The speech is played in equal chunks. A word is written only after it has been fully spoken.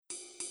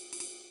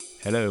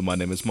Hello, my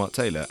name is Mark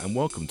Taylor and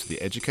welcome to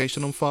the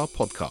Education on Fire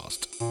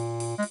podcast.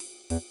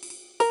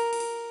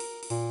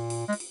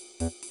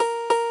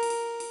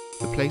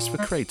 The place for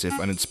creative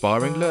and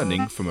inspiring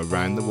learning from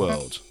around the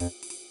world.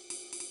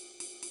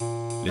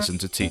 Listen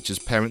to teachers,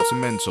 parents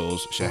and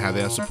mentors share how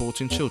they are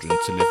supporting children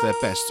to live their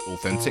best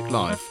authentic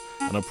life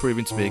and are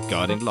proving to be a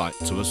guiding light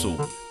to us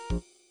all.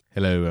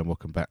 Hello and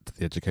welcome back to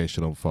the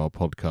Education on Fire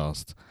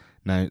podcast.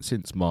 Now,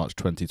 since March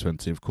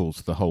 2020, of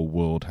course, the whole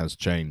world has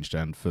changed,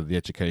 and for the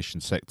education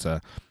sector,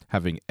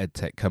 having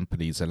edtech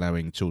companies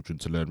allowing children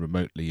to learn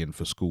remotely and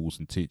for schools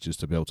and teachers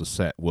to be able to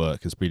set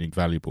work has been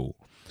invaluable.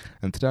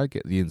 And today I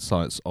get the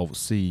insights of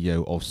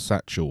CEO of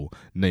Satchel,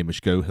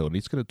 Naimish Gohil, and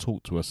he's going to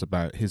talk to us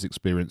about his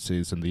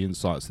experiences and the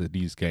insights that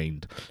he's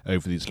gained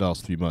over these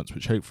last few months,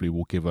 which hopefully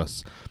will give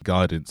us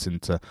guidance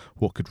into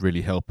what could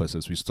really help us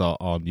as we start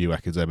our new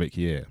academic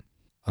year.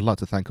 I'd like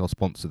to thank our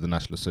sponsor, the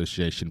National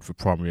Association for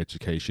Primary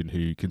Education,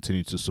 who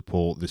continue to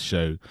support this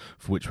show,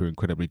 for which we're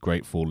incredibly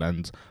grateful.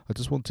 And I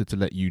just wanted to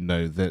let you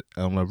know that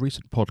on a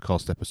recent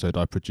podcast episode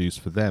I produced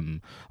for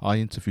them, I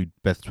interviewed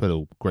Beth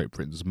Tweddle, Great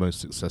Britain's most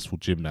successful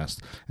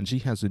gymnast, and she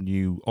has a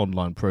new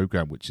online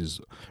programme which is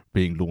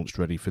being launched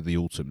ready for the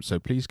autumn. So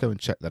please go and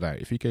check that out.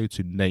 If you go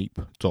to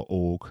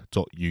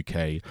nape.org.uk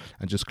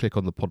and just click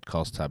on the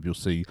podcast tab, you'll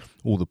see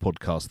all the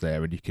podcasts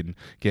there, and you can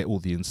get all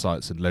the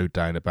insights and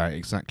lowdown about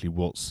exactly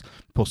what's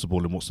possible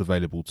and what's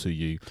available to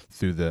you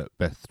through the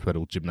Beth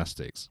Tweddle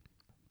Gymnastics.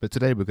 But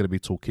today we're going to be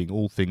talking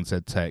all things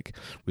EdTech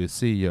with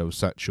CEO of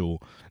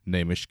Satchel,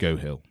 Naimish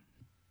Gohil.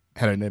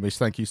 Hello Naimish,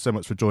 thank you so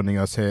much for joining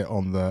us here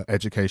on the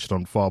Education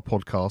on Fire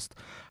podcast.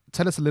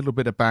 Tell us a little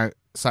bit about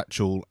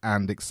Satchel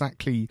and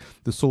exactly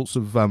the sorts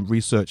of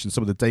research and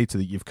some of the data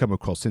that you've come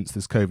across since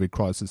this COVID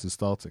crisis is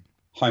starting.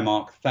 Hi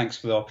Mark, thanks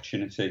for the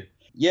opportunity.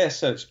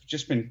 So it's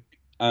just been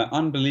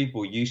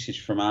unbelievable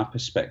usage from our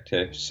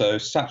perspective. So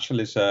Satchel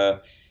is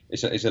a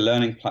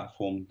learning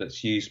platform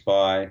that's used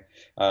by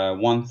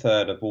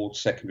 1/3 of all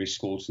secondary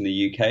schools in the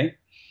UK.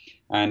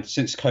 And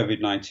since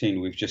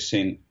COVID-19, we've just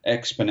seen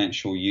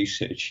exponential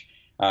usage.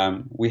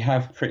 We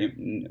have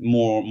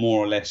more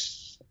or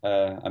less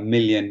 1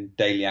 million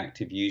daily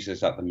active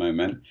users at the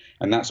moment.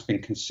 And that's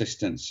been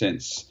consistent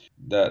since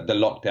the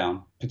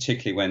lockdown,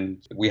 particularly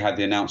when we had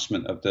the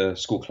announcement of the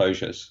school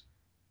closures.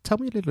 Tell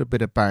me a little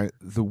bit about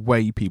the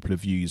way people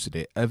have used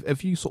it.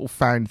 Have you sort of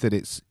found that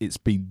it's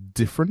been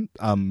different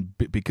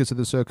because of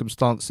the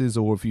circumstances,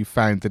 or have you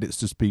found that it's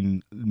just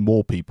been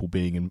more people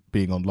being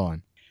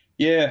online?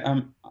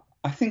 Yeah,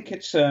 I think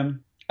it's a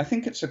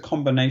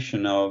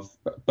combination of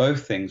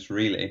both things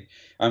really.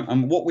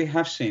 And what we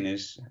have seen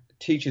is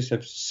teachers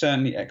have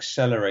certainly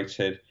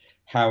accelerated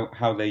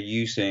how they're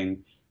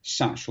using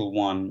Satchel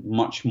One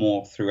much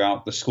more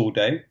throughout the school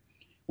day.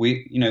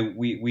 We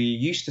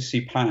used to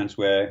see patterns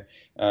where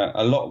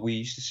we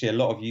used to see a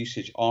lot of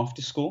usage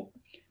after school,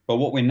 but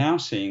what we're now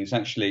seeing is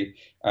actually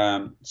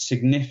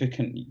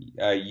significant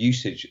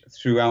usage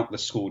throughout the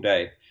school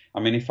day. I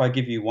mean, if I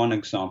give you one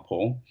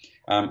example,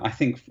 I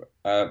think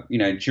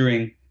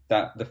during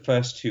the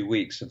first 2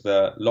 weeks of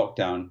the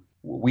lockdown,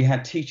 we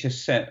had teachers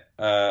set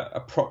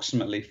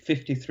approximately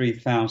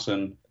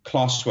 53,000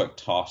 classwork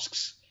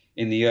tasks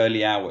in the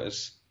early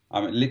hours,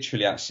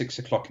 literally at 6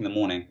 o'clock in the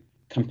morning,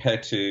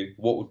 compared to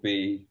what would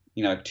be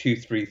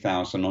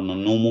 2,000-3,000 on a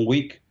normal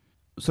week.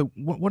 So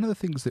one of the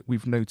things that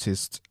we've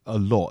noticed a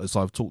lot as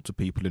I've talked to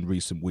people in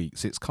recent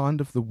weeks, it's kind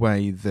of the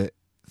way that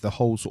the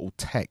whole sort of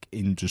tech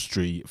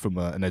industry from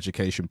an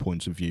education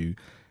point of view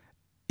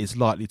is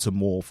likely to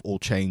morph or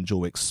change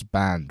or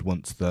expand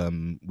once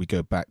we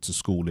go back to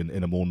school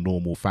in a more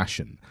normal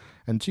fashion.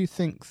 And do you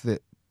think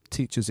that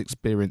teachers'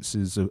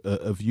 experiences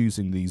of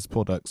using these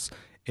products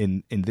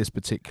in this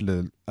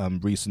particular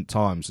recent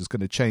times is going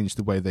to change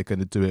the way they're going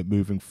to do it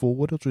moving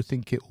forward, or do you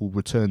think it will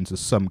return to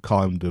some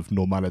kind of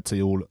normality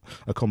or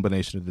a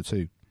combination of the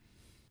two?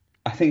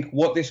 I think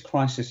what this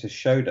crisis has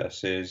showed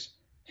us is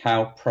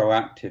how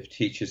proactive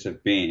teachers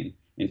have been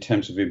in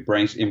terms of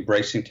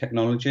embracing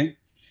technology.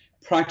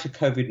 Prior to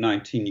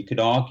COVID-19, you could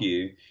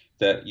argue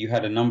that you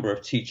had a number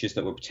of teachers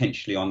that were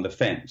potentially on the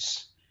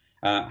fence.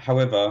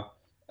 However,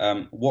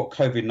 what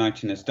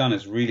COVID-19 has done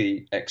is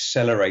really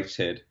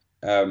accelerated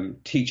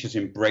teachers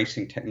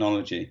embracing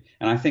technology.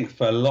 And I think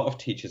for a lot of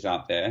teachers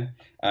out there,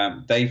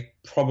 they've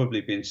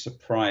probably been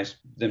surprised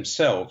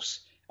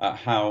themselves at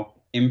how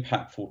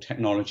impactful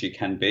technology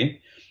can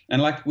be.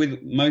 And like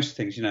with most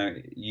things,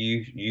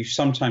 you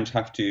sometimes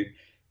have to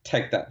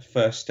take that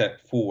first step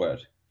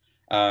forward.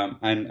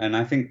 And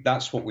I think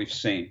that's what we've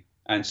seen.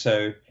 And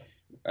so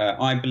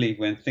I believe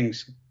when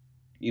things,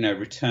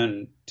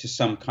 return to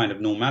some kind of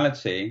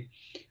normality,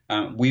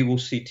 we will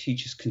see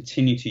teachers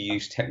continue to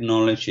use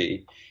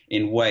technology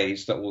in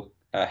ways that will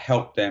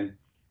help them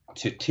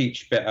to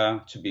teach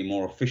better, to be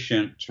more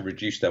efficient, to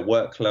reduce their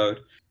workload.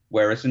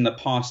 Whereas in the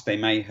past, they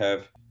may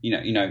have,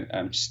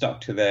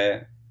 stuck to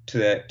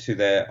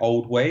their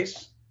old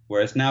ways.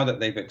 Whereas now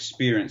that they've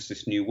experienced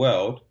this new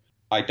world,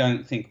 I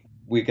don't think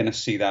we're going to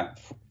see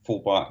that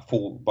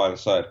fall by the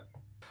side.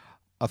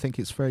 I think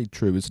it's very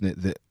true, isn't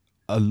it, that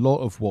a lot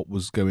of what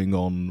was going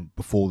on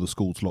before the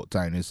schools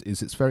lockdown is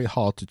it's very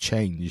hard to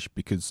change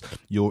because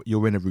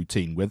you're in a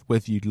routine,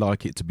 whether you'd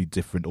like it to be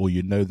different or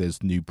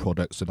there's new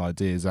products and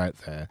ideas out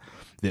there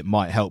that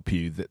might help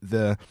you.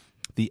 That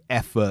the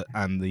effort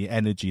and the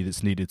energy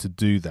that's needed to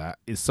do that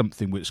is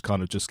something which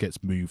kind of just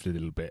gets moved a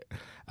little bit.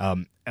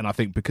 And I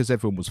think because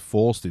everyone was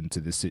forced into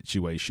this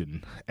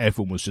situation,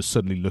 everyone was just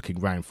suddenly looking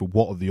around for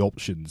what are the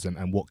options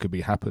and what could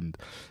be happened.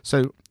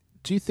 So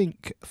do you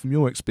think, from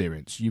your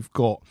experience, you've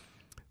got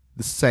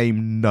the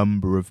same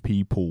number of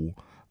people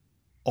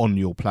on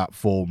your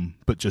platform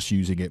but just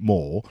using it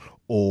more,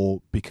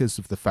 or because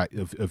of the fact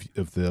of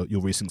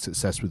your recent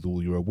success with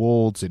all your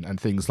awards and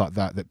things like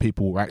that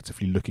people were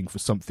actively looking for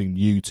something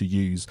new to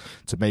use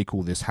to make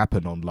all this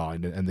happen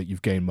online, and that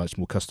you've gained much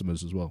more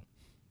customers as well?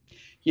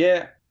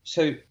 Yeah.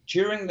 So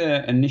during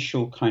the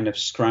initial kind of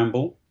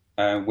scramble,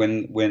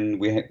 when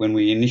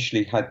we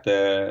initially had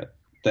the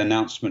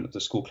announcement of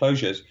the school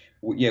closures,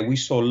 we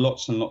saw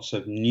lots and lots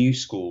of new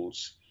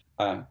schools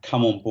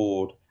come on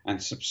board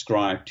and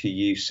subscribe to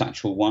use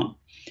Satchel One.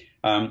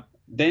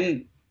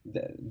 Then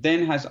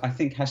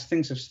as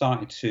things have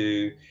started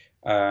to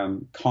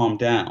calm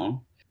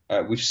down,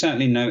 we've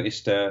certainly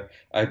noticed a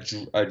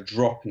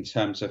drop in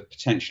terms of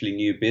potentially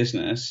new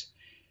business.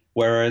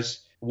 Whereas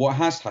what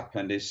has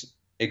happened is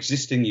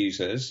existing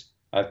users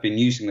have been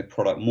using the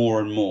product more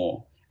and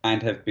more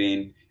and have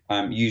been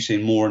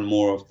using more and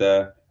more of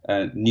the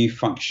new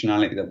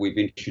functionality that we've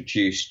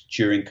introduced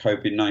during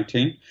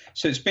COVID-19.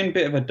 So it's been a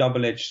bit of a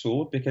double-edged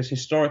sword, because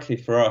historically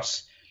for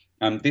us,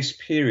 this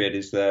period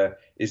is the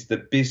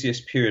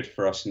busiest period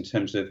for us in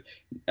terms of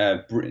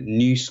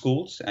new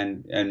schools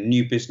and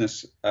new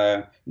business,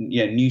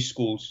 new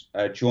schools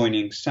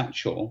joining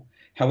Satchel.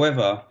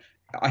 However,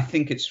 I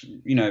think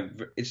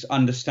it's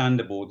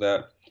understandable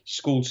that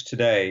schools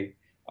today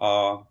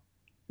are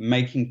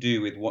making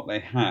do with what they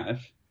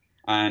have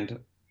and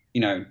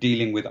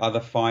dealing with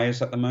other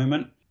fires at the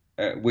moment,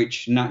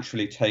 which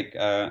naturally take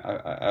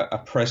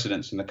a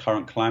precedence in the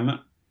current climate.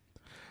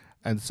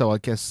 And so I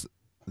guess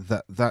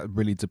that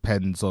really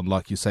depends on,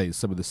 like you say,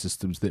 some of the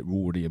systems that were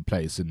already in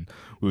place. And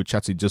we were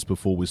chatting just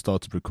before we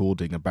started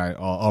recording about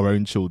our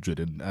own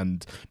children,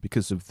 and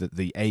because of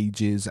the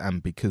ages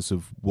and because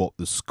of what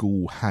the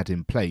school had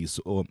in place,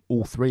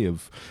 all three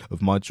of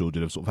my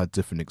children have sort of had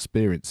different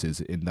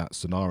experiences in that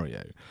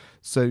scenario.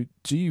 So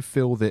do you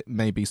feel that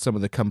maybe some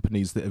of the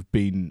companies that have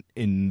been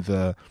in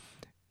the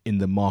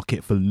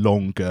market for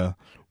longer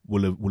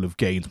will have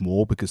gained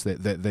more because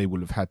they will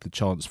have had the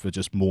chance for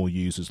just more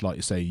users, like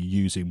you say,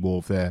 using more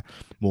of the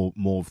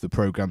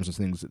programs and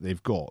things that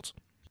they've got?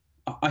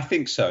 I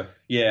think so.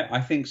 Yeah, I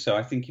think so.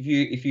 I think if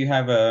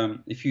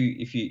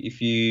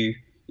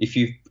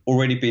you've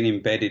already been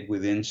embedded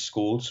within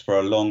schools for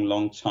a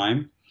long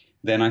time,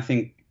 then I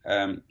think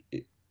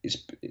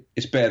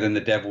it's better than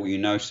the devil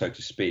so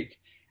to speak.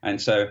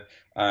 And so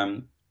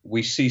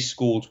we see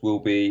schools will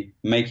be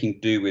making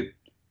do with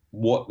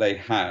what they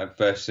have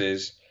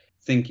versus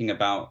thinking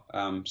about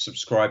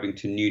subscribing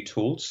to new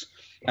tools,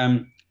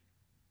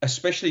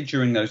 especially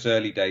during those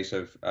early days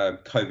of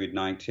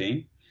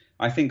COVID-19.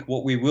 I think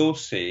what we will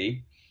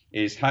see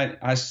is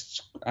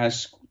as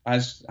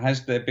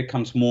there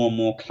becomes more and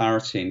more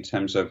clarity in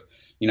terms of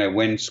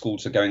when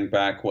schools are going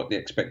back, what the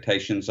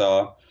expectations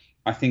are,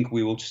 I think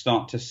we will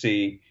start to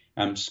see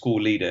school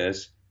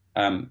leaders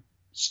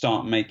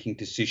start making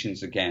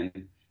decisions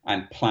again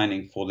and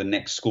planning for the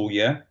next school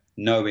year,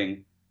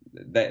 knowing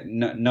they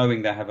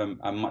have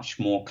a much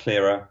more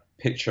clearer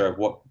picture of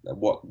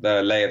what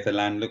the lay of the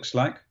land looks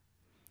like.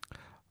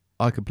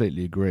 I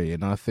completely agree,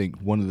 and I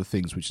think one of the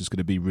things which is going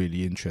to be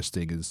really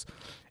interesting is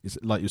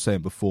like you were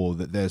saying before,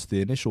 that there's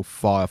the initial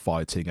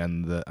firefighting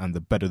and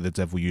the better the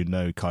devil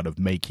kind of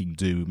making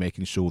do,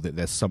 making sure that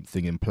there's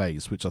something in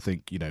place, which I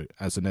think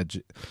as an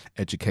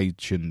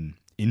education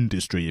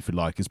industry, if you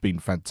like, has been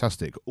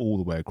fantastic all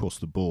the way across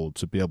the board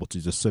to be able to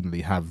just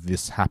suddenly have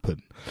this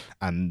happen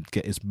and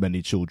get as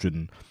many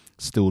children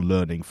still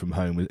learning from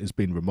home has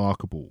been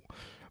remarkable.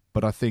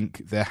 But I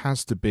think there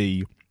has to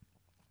be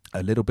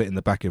a little bit in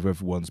the back of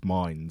everyone's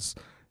minds,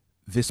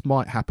 this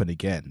might happen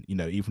again,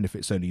 even if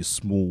it's only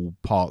small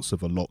parts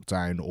of a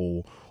lockdown,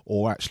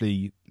 or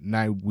actually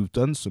now we've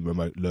done some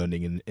remote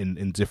learning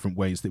in different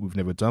ways that we've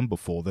never done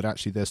before, that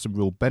actually there's some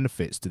real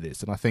benefits to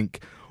this. And I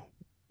think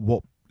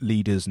what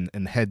leaders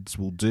and heads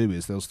will do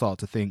is they'll start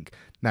to think,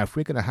 now if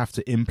we're going to have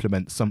to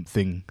implement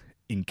something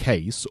in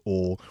case,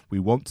 or we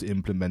want to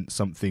implement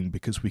something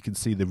because we can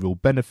see the real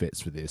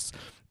benefits for this,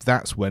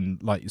 that's when,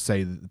 like you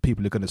say,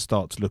 people are going to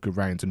start to look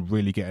around and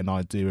really get an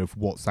idea of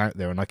what's out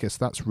there. And I guess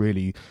that's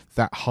really,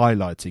 that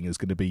highlighting is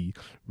going to be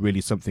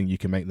really something you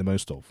can make the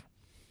most of.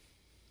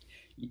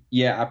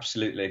 Yeah,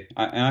 absolutely.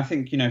 And I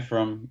think,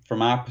 from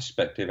our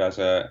perspective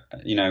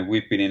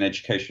we've been in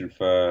education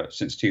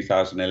since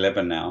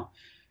 2011 now.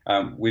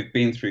 We've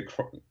been through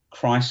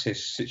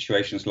crisis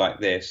situations like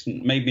this,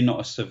 maybe not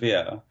as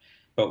severe,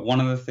 but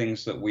one of the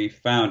things that we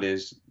found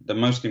is the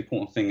most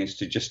important thing is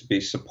to just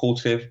be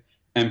supportive,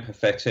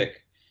 empathetic,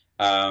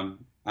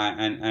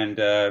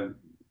 and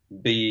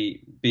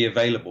be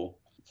available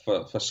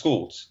for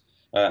schools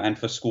and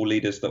for school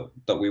leaders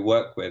that we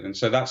work with. And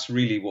so that's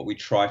really what we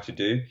try to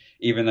do,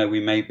 even though we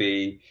may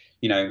be,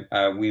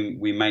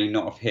 we may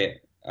not have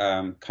hit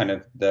kind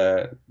of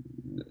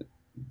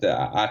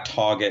our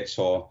targets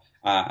or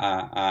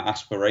our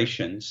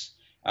aspirations.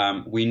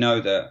 We know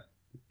that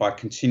by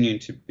continuing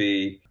to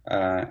be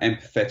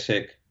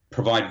empathetic,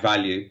 provide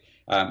value,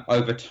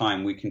 over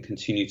time we can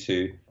continue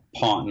to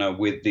partner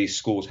with these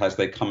schools as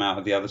they come out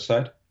of the other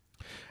side.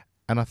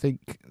 And I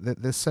think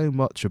that there's so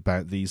much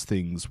about these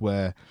things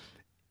where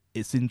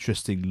it's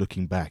interesting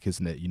looking back,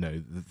 isn't it?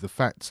 The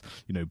fact,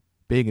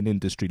 being an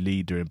industry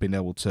leader and being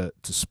able to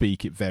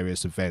speak at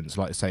various events,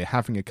 like I say,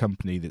 having a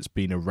company that's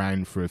been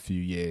around for a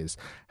few years,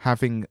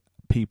 having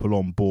people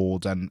on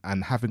board and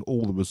having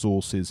all the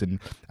resources and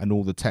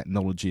all the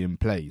technology in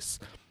place.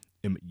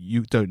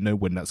 You don't know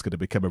when that's going to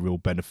become a real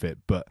benefit,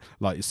 but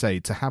like you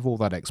say, to have all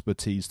that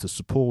expertise to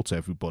support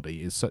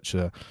everybody is such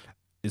a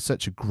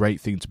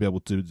great thing to be able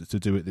to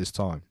do at this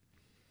time.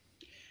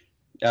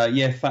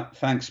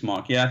 Thanks,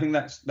 Mark. Yeah, I think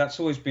that's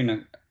always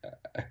been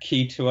a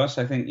key to us.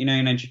 I think,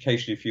 in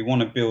education, if you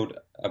want to build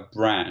a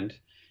brand,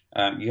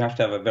 you have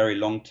to have a very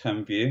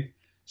long-term view.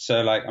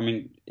 So,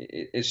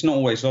 it's not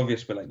always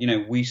obvious, but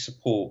we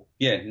support,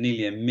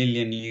 nearly 1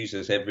 million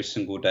users every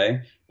single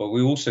day, but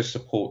we also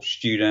support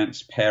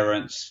students,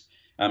 parents.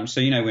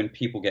 So, when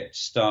people get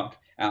stuck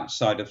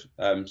outside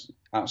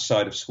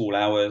of school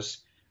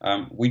hours,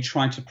 we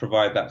try to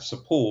provide that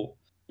support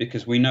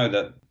because we know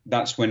that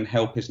that's when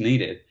help is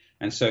needed.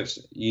 And so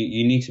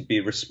you need to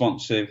be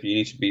responsive, you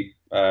need to be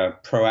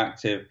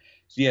proactive.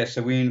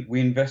 So we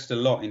invest a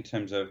lot in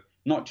terms of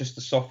not just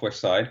the software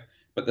side,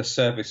 but the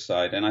service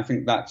side. And I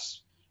think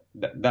that's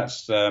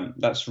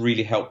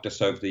really helped us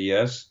over the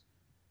years.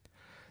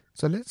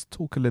 So let's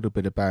talk a little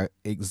bit about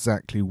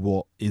exactly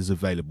what is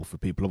available for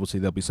people. Obviously,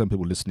 there'll be some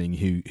people listening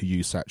who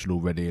use Satchel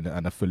already and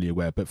are fully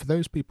aware. But for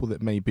those people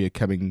that maybe are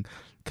coming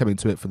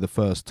to it for the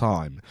first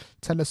time,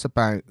 tell us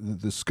about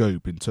the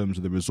scope in terms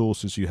of the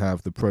resources you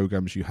have, the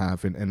programs you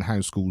have, and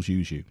how schools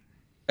use you.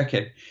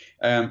 Okay,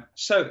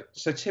 so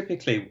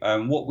typically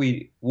what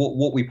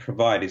we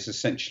provide is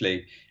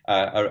essentially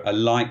a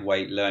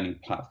lightweight learning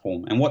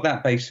platform, and what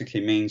that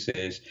basically means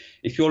is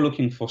if you're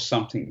looking for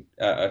something,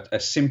 a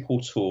simple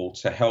tool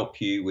to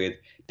help you with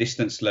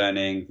distance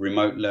learning,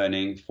 remote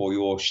learning for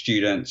your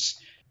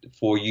students,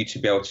 for you to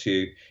be able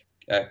to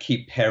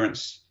keep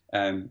parents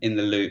in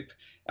the loop,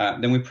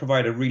 then we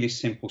provide a really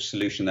simple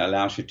solution that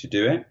allows you to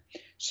do it.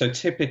 So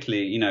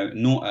typically,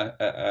 not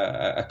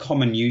a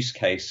common use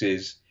case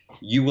is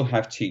you will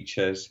have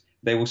teachers,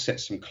 they will set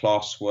some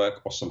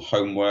classwork or some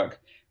homework.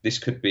 This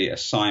could be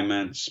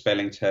assignments,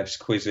 spelling tests,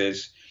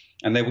 quizzes,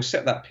 and they will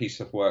set that piece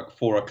of work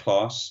for a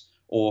class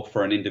or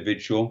for an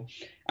individual.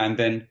 And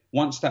then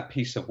once that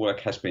piece of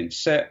work has been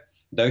set,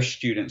 those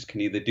students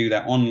can either do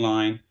that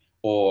online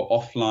or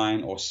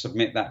offline or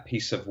submit that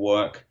piece of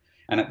work.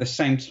 And at the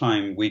same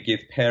time, we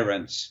give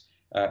parents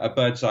a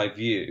bird's eye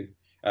view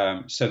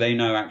so they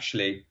know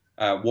actually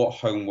what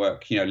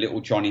homework,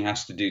 little Johnny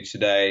has to do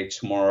today,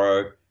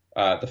 tomorrow,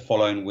 the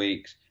following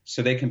week,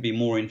 so they can be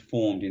more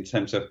informed in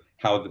terms of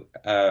how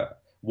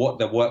what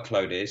the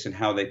workload is and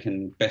how they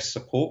can best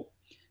support.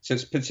 So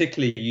it's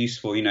particularly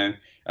useful,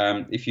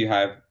 if you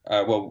have,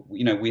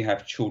 we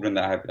have children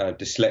that have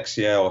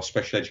dyslexia or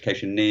special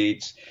education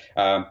needs,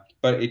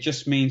 but it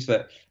just means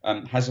that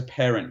as a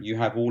parent, you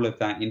have all of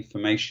that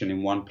information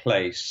in one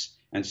place,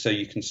 and so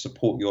you can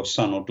support your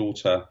son or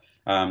daughter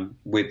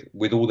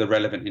with all the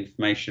relevant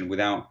information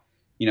without,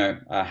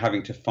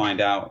 having to find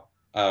out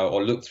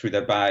or look through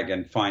their bag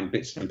and find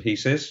bits and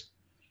pieces.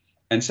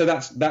 And so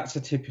that's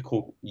a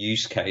typical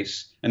use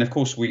case. And of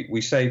course, we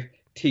save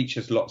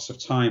teachers lots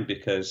of time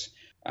because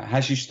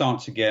as you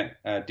start to get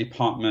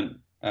department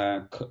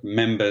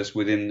members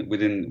within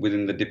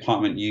the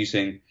department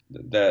using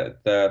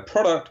the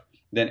product,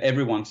 then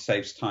everyone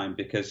saves time,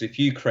 because if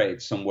you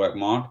created some work,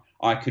 Mark,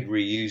 I could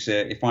reuse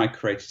it. If I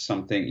created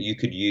something, you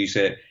could use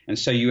it. And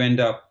so you end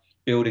up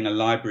building a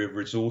library of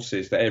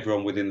resources that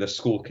everyone within the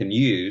school can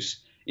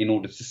use in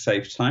order to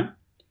save time.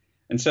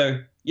 And so,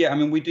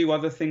 we do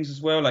other things as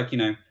well.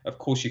 Of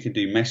course, you can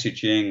do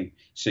messaging,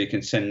 so you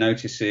can send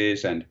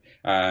notices and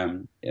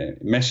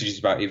messages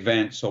about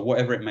events or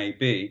whatever it may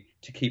be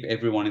to keep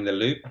everyone in the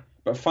loop.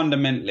 But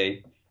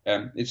fundamentally,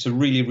 it's a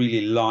really,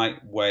 really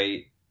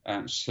lightweight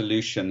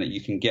solution that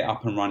you can get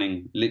up and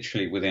running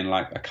literally within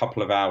a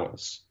couple of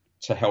hours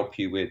to help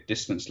you with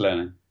distance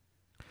learning.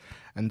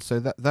 And so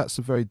that's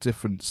a very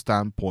different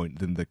standpoint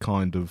than the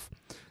kind of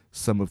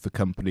some of the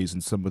companies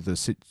and some of the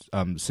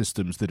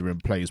systems that are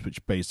in place,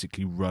 which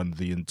basically run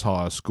the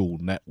entire school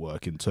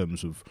network in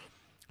terms of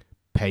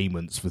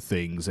payments for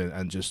things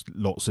and just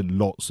lots and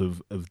lots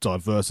of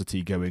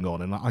diversity going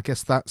on. And I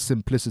guess that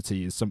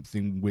simplicity is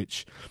something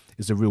which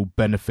is a real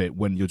benefit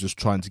when you're just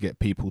trying to get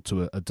people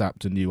to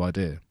adapt a new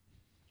idea.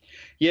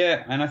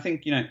 Yeah, and I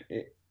think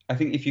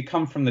if you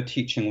come from the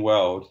teaching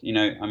world,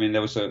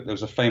 there was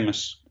a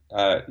famous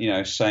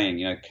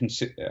saying,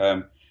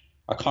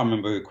 I can't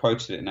remember who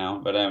quoted it now,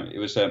 but it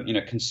was,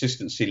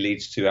 consistency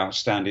leads to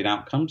outstanding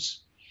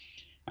outcomes.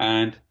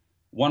 And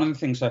one of the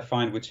things I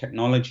find with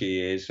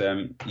technology is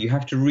you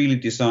have to really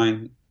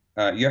design,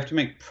 you have to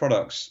make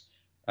products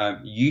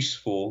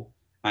useful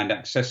and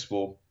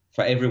accessible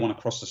for everyone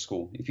across the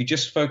school. If you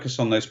just focus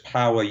on those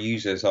power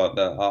users that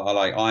are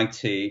like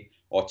IT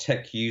or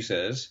tech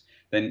users,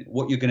 then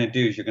what you're going to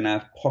do is you're going to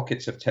have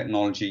pockets of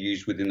technology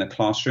used within the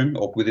classroom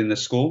or within the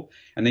school,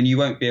 and then you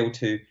won't be able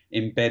to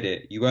embed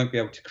it. You won't be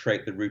able to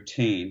create the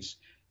routines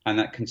and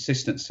that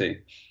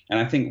consistency. And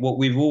I think what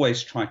we've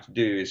always tried to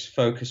do is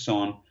focus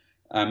on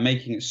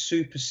making it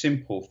super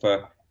simple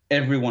for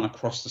everyone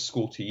across the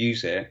school to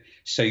use it,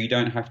 so you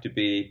don't have to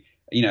be,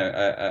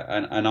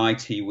 an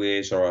IT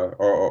whiz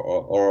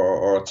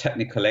or a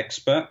technical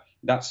expert.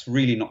 That's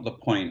really not the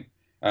point.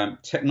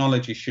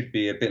 Technology should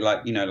be a bit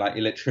like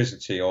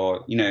electricity,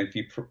 or if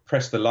you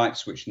press the light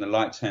switch and the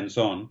light turns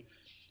on,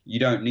 you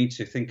don't need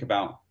to think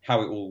about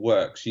how it all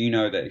works. You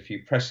know that if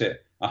you press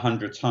it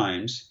 100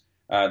 times,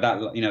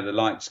 the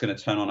light's going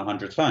to turn on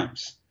 100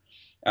 times.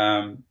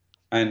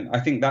 And I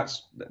think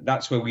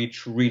that's where we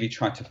really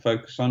try to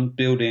focus on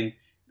building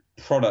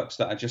products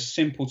that are just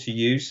simple to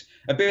use,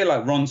 a bit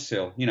like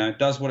Ronseal,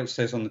 does what it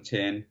says on the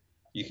tin.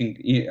 You can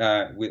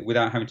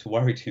without having to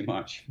worry too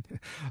much.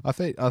 I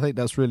think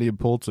that's really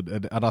important,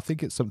 and I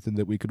think it's something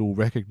that we could all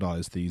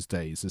recognise these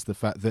days, is the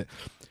fact that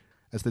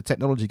as the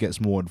technology gets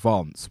more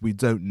advanced, we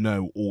don't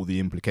know all the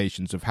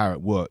implications of how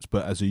it works,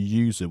 but as a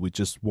user, we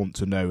just want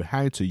to know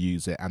how to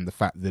use it and the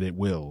fact that it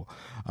will.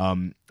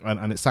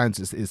 And it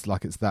sounds it's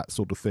like it's that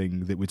sort of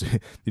thing that we do.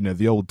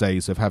 The old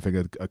days of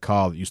having a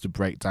car that used to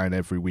break down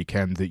every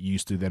weekend that you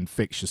used to then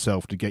fix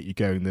yourself to get you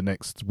going the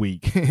next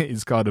week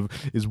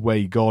is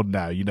way gone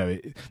now.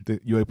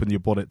 You open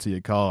your bonnet to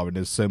your car and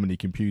there's so many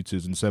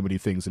computers and so many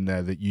things in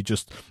there that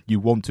you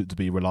want it to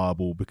be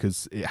reliable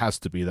because it has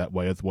to be that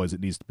way. Otherwise, it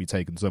needs to be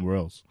taken somewhere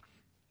else.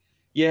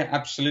 Yeah,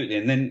 absolutely.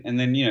 And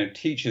then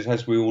teachers,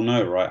 as we all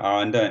know, right,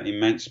 are under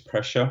immense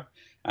pressure,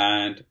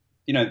 and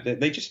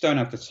they just don't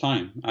have the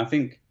time. I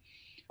think,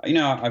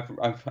 I've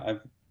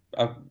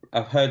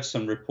heard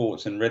some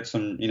reports and read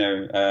some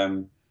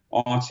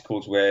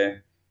articles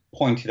where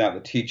pointed out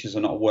that teachers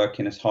are not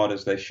working as hard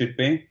as they should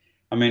be.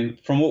 I mean,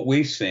 from what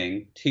we're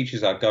seeing,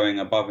 teachers are going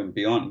above and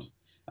beyond,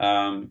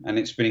 and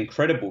it's been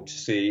incredible to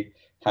see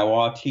how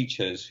our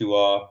teachers, who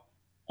are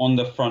on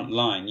the front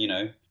line,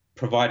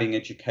 providing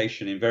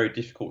education in very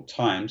difficult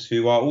times,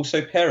 who are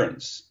also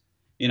parents,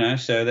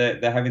 so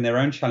they're having their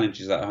own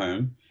challenges at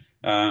home.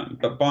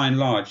 But by and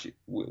large,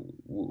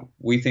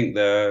 we think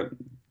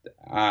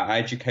our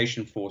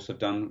education force have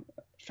done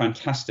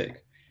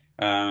fantastic.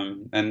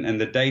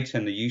 And the data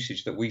and the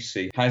usage that we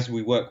see as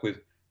we work with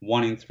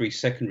 1 in 3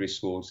 secondary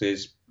schools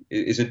is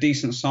a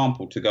decent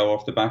sample to go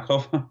off the back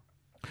of.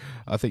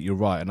 I think you're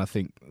right. And I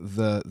think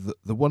the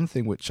one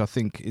thing which I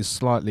think is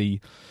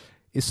slightly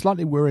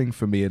worrying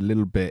for me a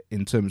little bit,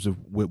 in terms of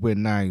we're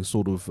now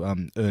sort of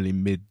early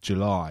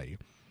mid-July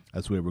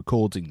as we're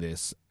recording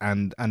this,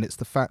 and it's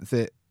the fact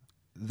that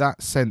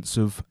sense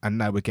of, and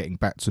now we're getting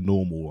back to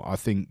normal, I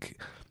think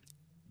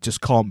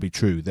just can't be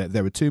true.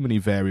 There are too many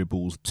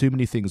variables, too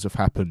many things have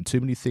happened, too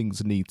many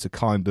things need to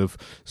kind of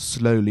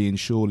slowly and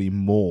surely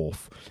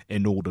morph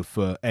in order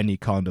for any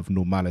kind of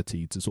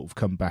normality to sort of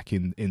come back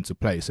into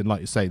place. And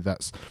like you say,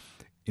 that's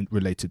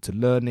related to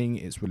learning,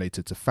 it's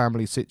related to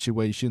family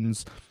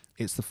situations.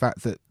 It's the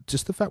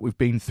fact we've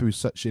been through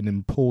such an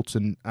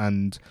important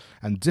and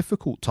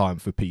difficult time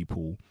for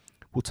people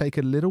will take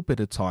a little bit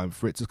of time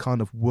for it to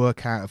kind of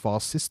work out of our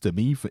system,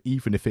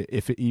 even if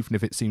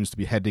it seems to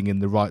be heading in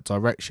the right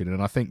direction.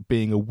 And I think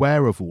being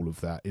aware of all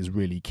of that is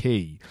really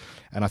key.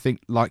 And I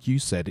think, like you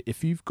said,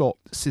 if you've got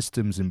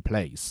systems in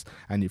place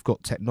and you've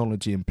got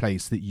technology in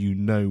place that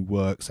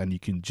works, and you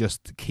can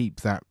just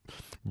keep that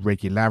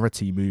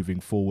regularity moving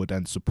forward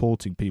and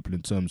supporting people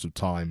in terms of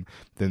time,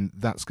 then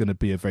that's going to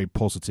be a very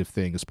positive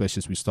thing, especially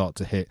as we start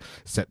to hit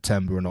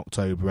September and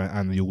October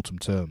and the autumn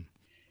term.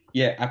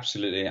 Yeah,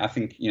 absolutely. I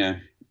think,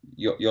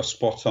 you're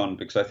spot on,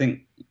 because I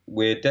think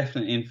we're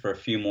definitely in for a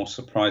few more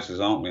surprises,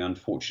 aren't we,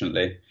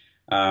 unfortunately?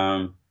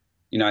 I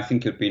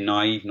think it would be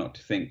naive not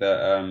to think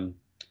that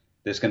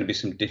there's going to be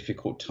some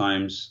difficult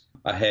times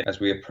ahead as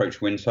we approach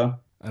winter.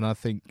 And I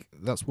think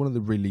that's one of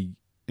the really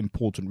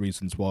important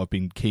reasons why I've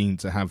been keen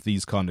to have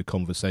these kind of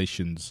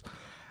conversations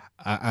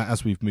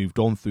as we've moved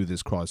on through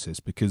this crisis,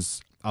 because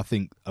I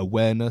think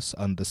awareness,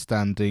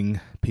 understanding,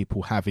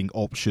 people having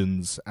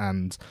options,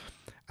 and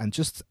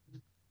just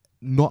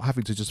not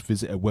having to just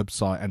visit a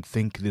website and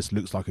think this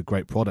looks like a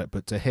great product,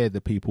 but to hear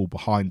the people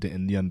behind it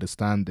and the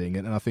understanding.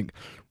 And I think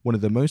one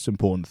of the most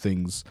important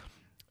things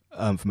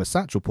from a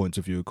Satchel point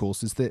of view, of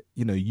course, is that,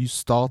 you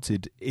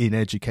started in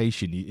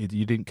education.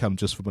 You didn't come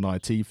just from an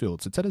IT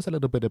field. So tell us a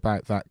little bit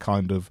about that,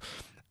 kind of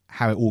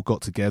how it all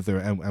got together,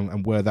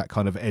 and where that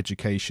kind of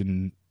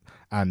education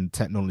and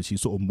technology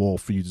sort of morphed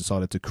for you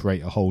decided to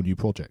create a whole new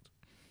project.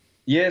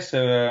 Yeah,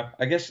 so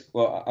I guess,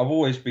 I've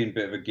always been a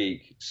bit of a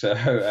geek. So,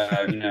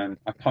 I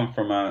come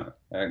from I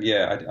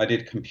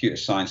did computer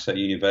science at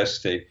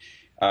university.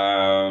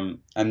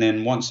 And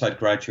then once I'd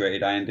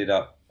graduated, I ended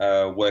up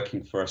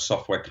working for a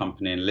software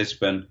company in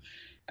Lisbon.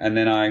 And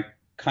then I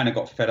kind of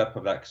got fed up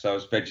of that because I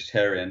was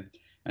vegetarian.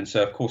 And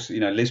so, of course,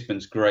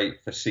 Lisbon's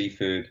great for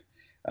seafood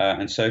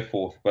and so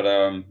forth. But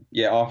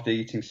yeah, after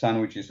eating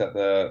sandwiches at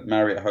the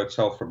Marriott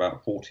Hotel for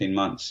about 14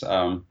 months,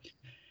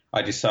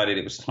 I decided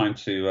it was time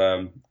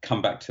to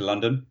come back to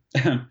London.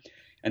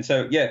 And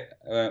so, yeah,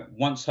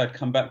 once I'd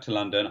come back to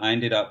London, I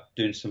ended up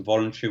doing some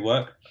voluntary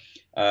work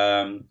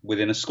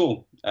within a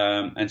school.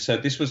 And so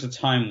this was a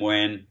time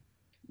when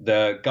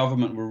the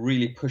government were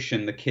really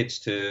pushing the kids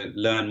to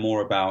learn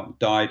more about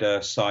DIDA,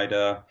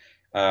 CIDA,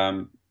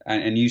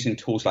 and using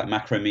tools like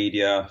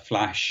Macromedia,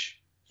 Flash,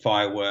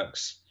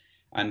 Fireworks.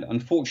 And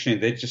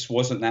unfortunately, there just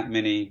wasn't that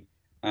many,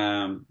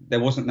 there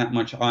wasn't that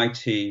much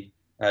IT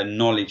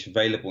knowledge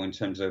available in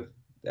terms of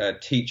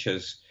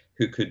teachers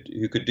who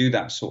could do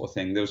that sort of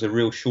thing. There was a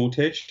real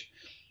shortage.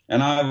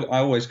 And I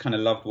always kind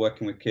of loved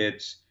working with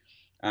kids.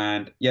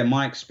 And yeah,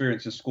 my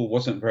experience in school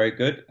wasn't very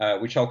good,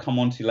 which I'll come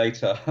on to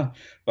later.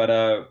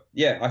 But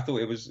yeah, I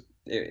thought it was.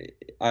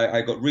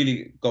 I got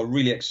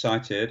really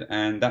excited,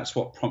 and that's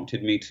what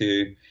prompted me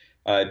to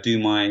do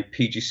my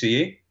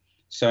PGCE.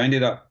 So I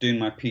ended up doing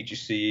my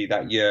PGCE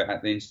that year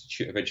at the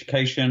Institute of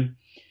Education,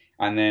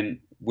 and then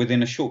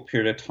within a short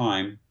period of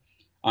time,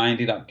 I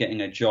ended up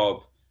getting a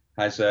job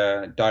as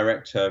a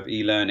director of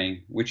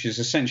e-learning, which is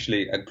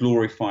essentially a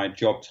glorified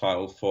job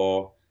title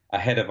for a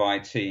head of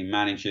IT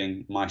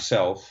managing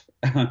myself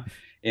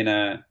in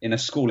a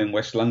school in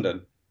West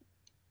London.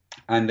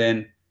 And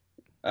then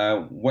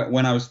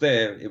when I was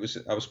there,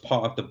 I was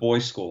part of the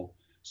boys' school.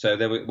 So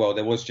there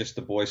was just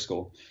the boys'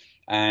 school,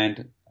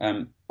 and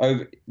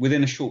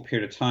within a short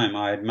period of time,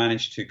 I had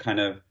managed to kind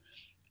of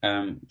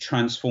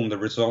transform the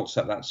results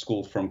at that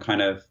school from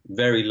kind of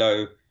very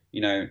low,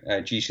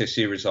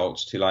 GCSE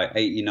results to like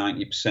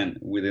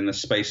 80-90% within the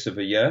space of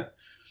a year.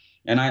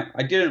 And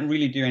I didn't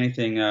really do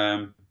anything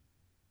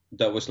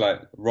that was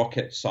like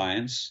rocket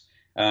science.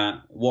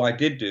 What I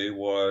did do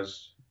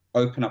was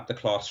open up the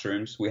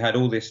classrooms. We had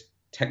all this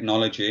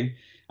technology,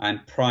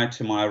 and prior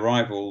to my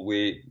arrival,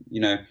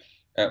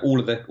 all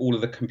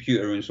of the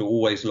computer rooms were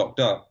always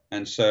locked up.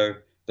 And so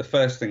the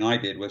first thing I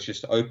did was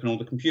just open all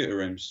the computer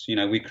rooms.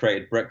 We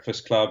created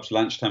breakfast clubs,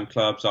 lunchtime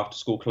clubs, after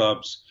school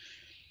clubs.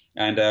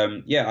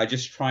 And yeah, I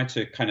just tried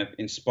to kind of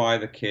inspire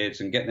the kids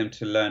and get them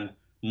to learn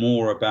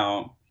more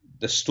about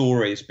the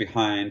stories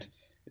behind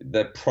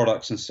the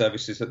products and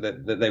services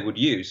that they would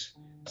use.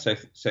 So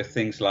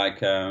things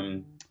like,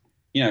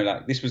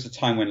 like this was a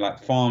time when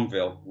like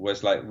Farmville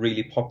was like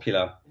really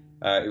popular.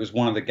 It was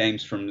one of the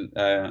games from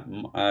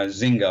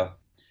Zynga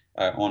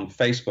on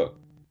Facebook.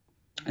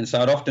 And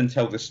so I'd often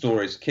tell the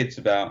stories, kids,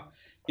 about,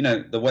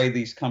 the way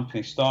these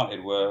companies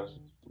started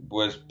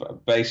was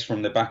based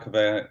from the back of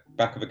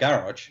a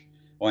garage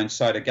or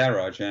inside a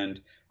garage.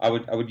 And I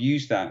would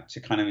use that to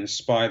kind of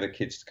inspire the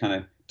kids, to kind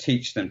of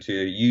teach them to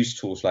use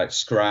tools like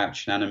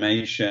Scratch and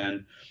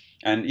animation.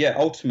 And yeah,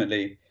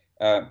 ultimately,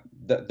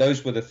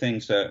 those were the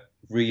things that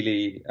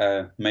really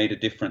made a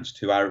difference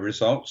to our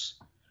results.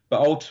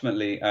 But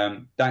ultimately,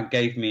 that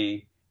gave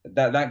me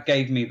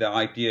the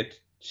idea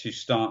to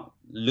start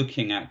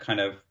looking at kind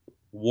of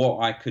what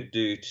I could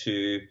do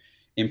to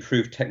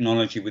improve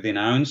technology within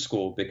our own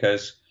school,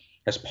 because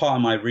as part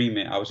of my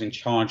remit, I was in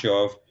charge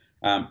of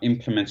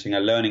implementing a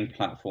learning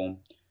platform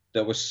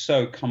that was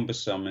so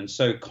cumbersome and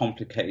so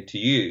complicated to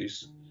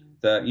use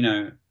that,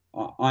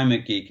 I'm a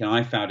geek and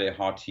I found it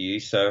hard to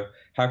use. So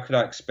how could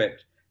I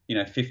expect,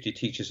 50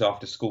 teachers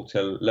after school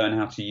to learn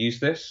how to use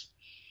this?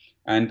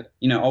 And,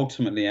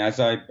 ultimately, as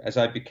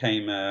I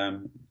became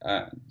an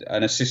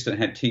assistant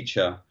head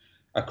teacher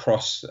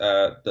across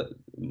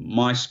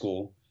my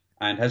school,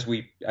 and as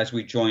we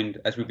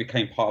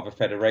became part of a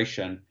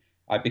federation,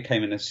 I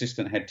became an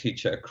assistant head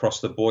teacher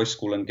across the boys'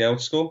 school and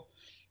girls' school.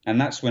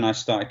 And that's when I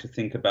started to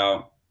think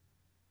about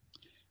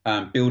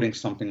building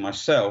something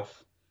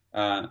myself,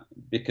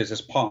 because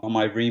as part of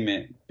my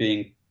remit,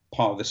 being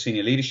part of the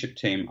senior leadership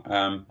team,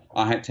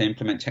 I had to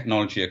implement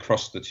technology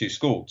across the two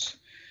schools.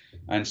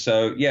 And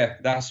so, yeah,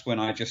 that's when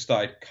I just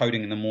started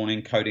coding in the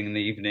morning, coding in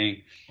the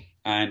evening.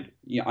 And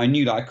I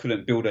knew that I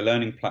couldn't build a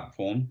learning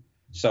platform.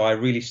 So I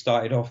really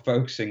started off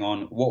focusing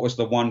on what was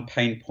the one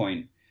pain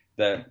point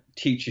that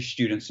teachers,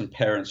 students, and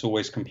parents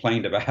always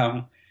complained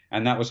about,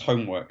 and that was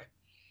homework.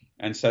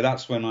 And so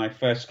that's when I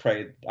first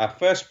created our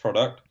first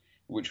product,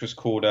 which was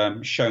called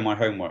Show My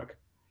Homework,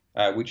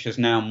 which has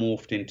now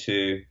morphed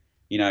into,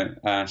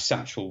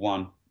 Satchel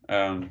One,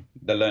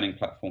 the learning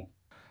platform.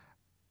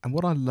 And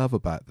what I love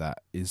about that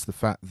is the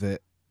fact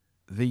that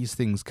these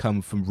things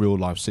come from real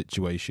life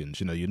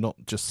situations. You're not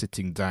just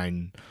sitting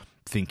down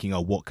thinking, oh,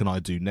 what can I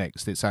do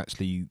next? It's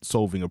actually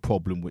solving a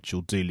problem which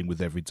you're dealing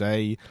with every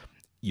day.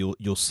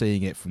 You're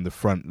seeing it from the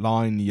front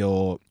line.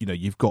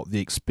 You've got the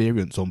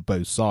experience on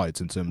both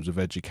sides in terms of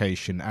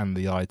education and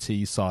the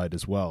IT side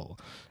as well.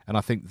 And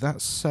I think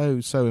that's so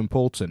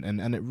important.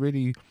 And it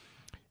really,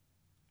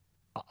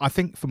 I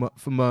think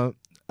from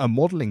a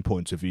modelling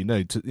point of view,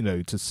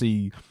 to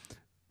see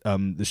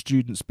the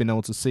students being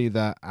able to see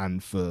that,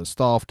 and for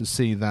staff to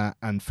see that,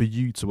 and for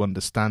you to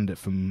understand it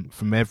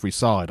from every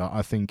side,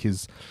 I think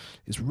is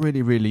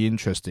really, really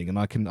interesting, and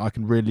I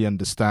can really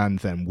understand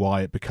then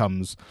why it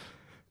becomes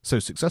so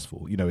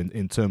successful.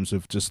 In terms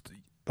of, just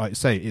like you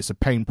say, it's a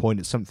pain point,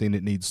 it's something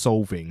that needs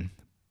solving,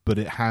 but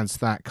it has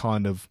that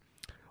kind of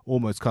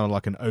almost kind of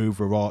like an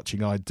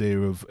overarching idea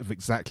of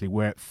exactly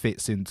where it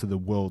fits into the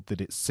world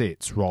that it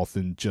sits, rather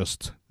than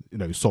just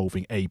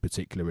solving a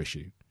particular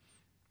issue.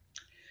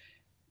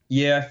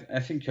 Yeah,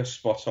 I think you're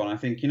spot on. I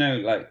think,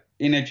 like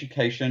in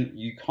education,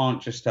 you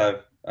can't just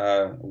have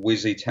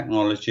whizzy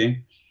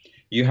technology.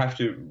 You have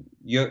to,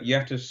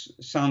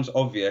 sounds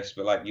obvious,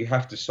 but like you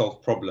have to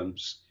solve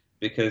problems,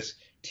 because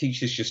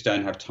teachers just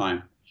don't have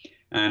time.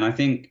 And I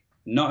think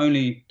not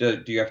only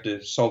do you have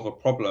to solve a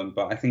problem,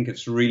 but I think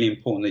it's really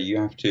important that you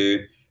have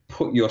to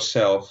put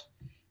yourself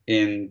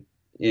in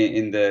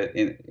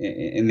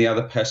the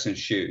other person's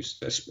shoes,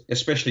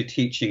 especially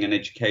teaching and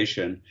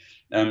education.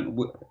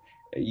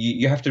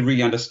 You have to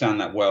really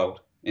understand that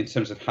world in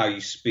terms of how you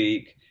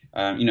speak,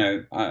 have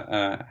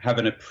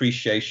an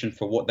appreciation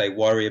for what they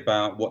worry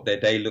about, what their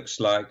day looks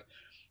like.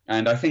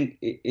 And I think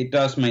it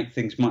does make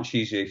things much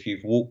easier if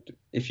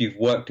you've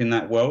worked in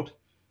that world.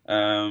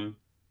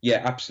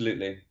 Yeah,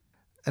 absolutely.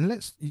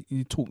 And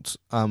you talked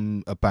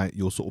about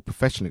your sort of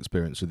professional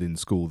experience within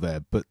school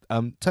there, but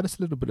tell us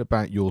a little bit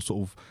about your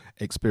sort of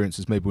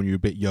experiences, maybe when you were a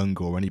bit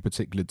younger, or any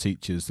particular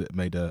teachers that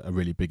made a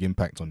really big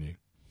impact on you.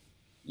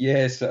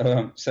 Yeah, I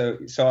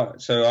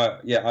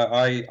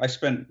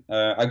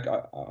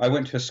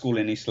went to a school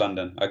in East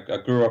London. I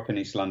grew up in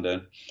East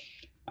London,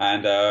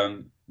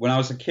 and when I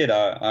was a kid,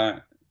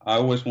 I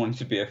always wanted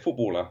to be a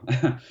footballer.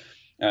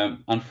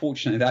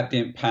 Unfortunately, that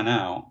didn't pan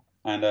out.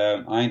 And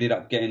I ended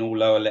up getting all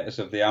lower letters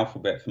of the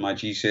alphabet for my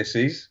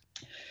GCSEs.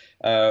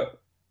 I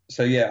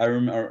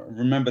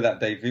remember that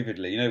day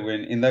vividly.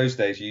 When in those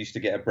days you used to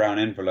get a brown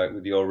envelope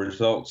with your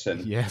results.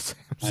 And yes,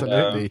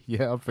 absolutely.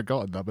 Yeah, I've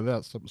forgotten that, but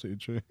that's absolutely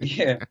true.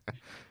 Yeah,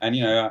 and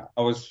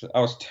I was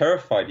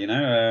terrified.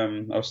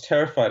 I was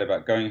terrified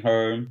about going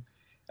home.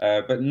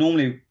 But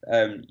normally,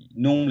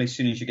 as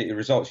soon as you get your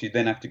results, you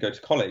then have to go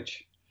to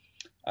college.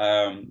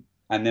 And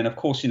then, of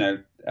course,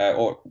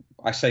 or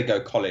I say go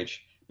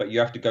college, but you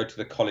have to go to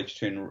the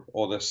college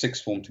or the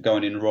sixth form to go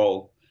and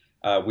enroll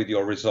with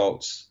your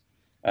results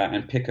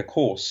and pick a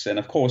course. And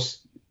of course,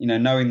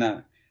 knowing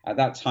that at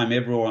that time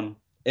everyone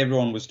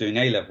was doing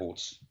A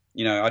levels,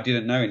 I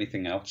didn't know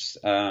anything else,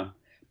 but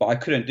I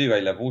couldn't do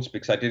A levels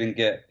because I didn't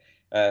get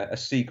a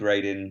C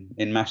grade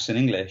in maths and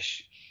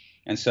English.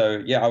 And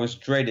so, I was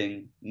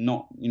dreading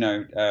I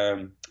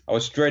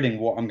was dreading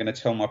what I'm going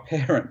to tell my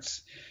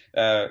parents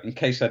in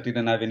case I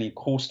didn't have any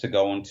course to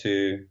go on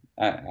to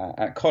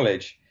at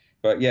college.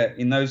 But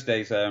in those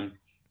days,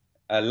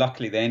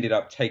 luckily they ended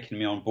up taking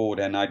me on board,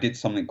 and I did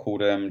something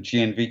called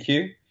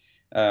GNVQ,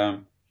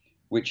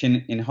 which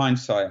in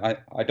hindsight,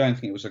 I don't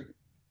think it was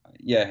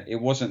it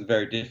wasn't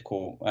very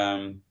difficult.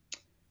 But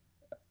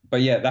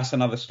that's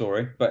another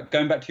story. But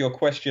going back to your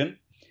question,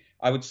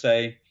 I would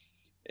say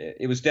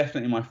it was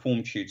definitely my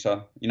form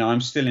tutor. I'm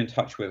still in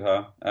touch with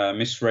her,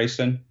 Miss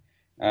Rayson.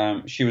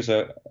 She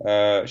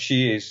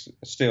is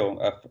still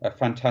a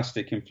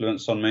fantastic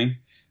influence on me.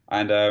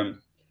 And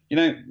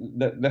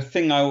the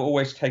thing I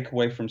always take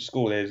away from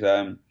school is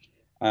I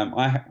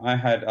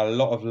had a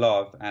lot of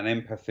love and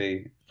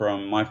empathy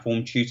from my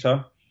form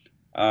tutor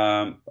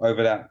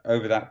over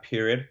that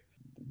period.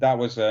 That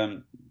was I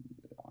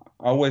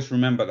always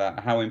remember that,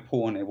 how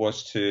important it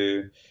was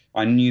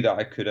I knew that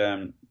I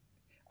could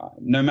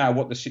no matter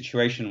what the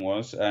situation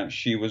was,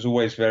 she was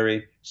always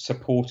very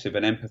supportive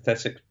and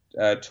empathetic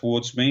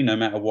towards me, no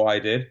matter what I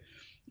did.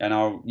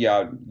 And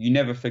you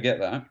never forget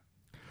that.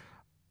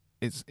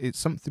 It's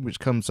something which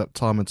comes up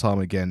time and time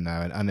again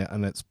now,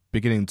 and it's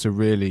beginning to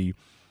really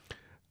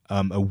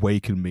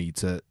awaken me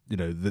to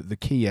the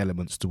key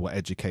elements to what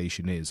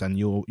education is. And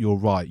you're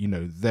right.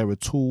 There are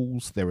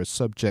tools, there are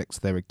subjects,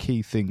 there are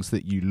key things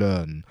that you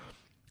learn,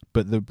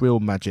 but the real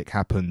magic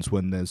happens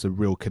when there's a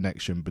real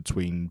connection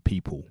between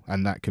people,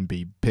 and that can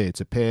be peer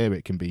to peer,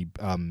 it can be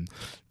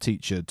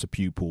teacher to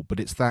pupil, but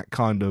it's that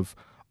kind of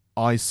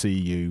I see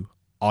you,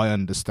 I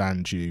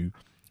understand you.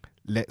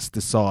 Let's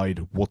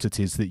decide what it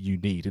is that you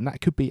need. And that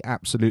could be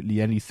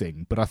absolutely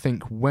anything. But I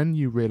think when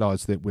you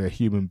realise that we're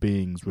human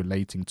beings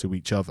relating to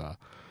each other,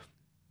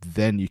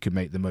 then you can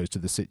make the most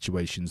of the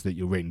situations that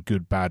you're in,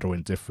 good, bad, or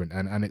indifferent.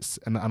 And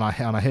I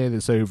hear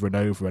this over and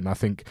over, and I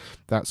think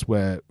that's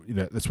where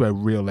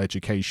real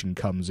education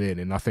comes in.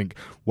 And I think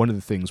one of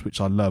the things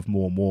which I love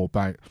more and more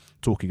about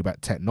talking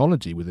about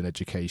technology within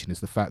education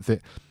is the fact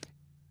that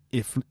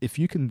if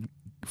you can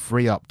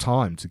free up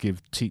time to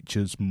give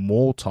teachers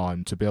more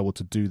time to be able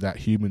to do that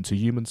human to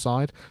human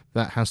side,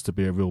 that has to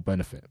be a real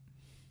benefit.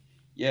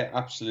 Yeah,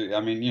 absolutely.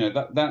 I mean,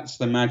 that's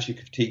the magic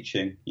of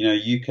teaching.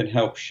 You can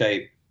help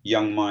shape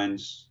young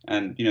minds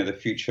and the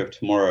future of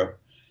tomorrow.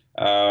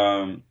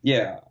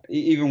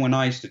 Even when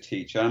I used to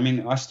teach, I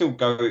mean, I still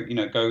go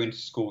into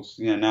schools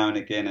now and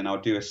again, and I'll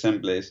do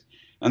assemblies,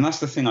 and that's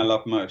the thing I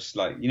love most.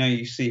 Like,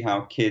 you see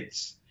how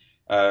kids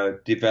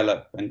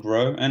develop and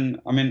grow. And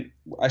I mean,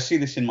 I see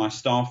this in my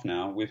staff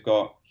now. We've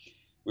got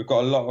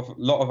a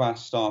lot of our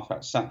staff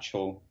at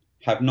Satchel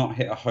have not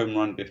hit a home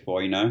run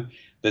before.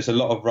 There's a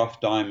lot of rough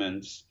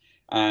diamonds,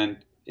 and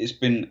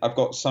I've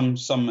got some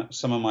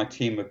of my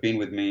team have been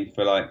with me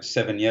for like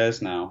 7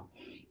 years now,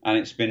 and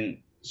it's been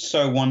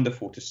so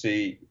wonderful to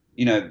see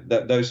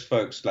that those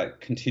folks like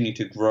continue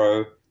to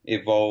grow,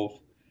 evolve,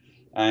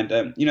 and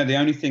the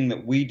only thing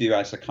that we do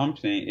as a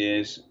company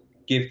is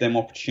give them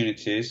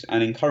opportunities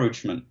and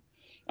encouragement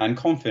and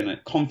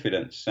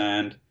confidence.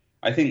 And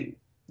I think,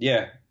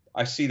 yeah,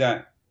 I see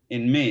that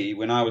in me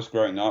when I was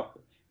growing up.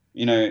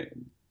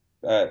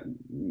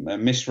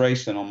 Miss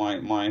Rayson, or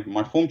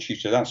my form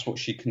tutor, that's what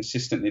she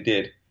consistently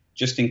did.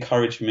 Just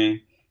encouraged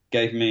me,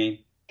 gave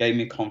me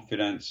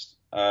confidence,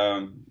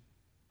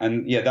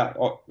 and yeah,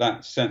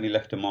 that certainly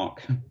left a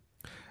mark.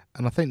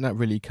 And I think that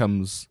really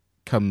comes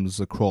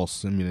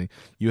across. And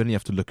you only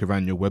have to look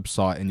around your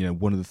website,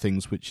 and one of the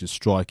things which is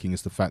striking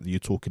is the fact that you're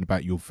talking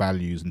about your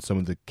values and some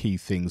of the key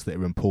things that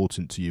are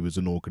important to you as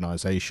an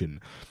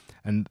organization.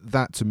 And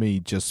that to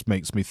me just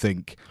makes me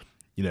think,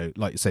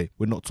 like you say,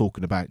 we're not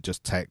talking about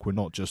just tech, we're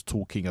not just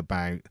talking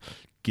about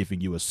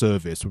giving you a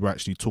service, we're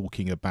actually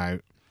talking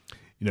about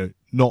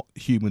not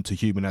human to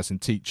human as in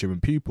teacher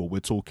and pupil. We're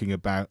talking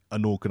about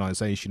an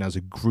organization as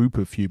a group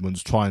of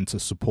humans trying to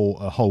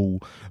support a whole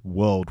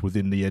world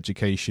within the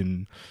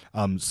education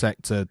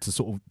sector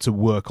to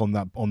work on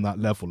that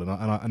level.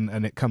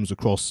 And it comes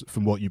across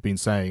from what you've been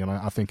saying, and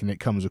I think it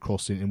comes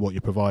across in what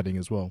you're providing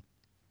as well.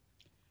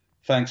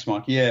 Thanks,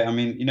 Mark. Yeah, I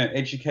mean,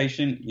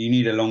 education, you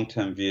need a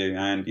long-term view.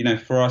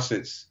 And, for us,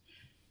 it's,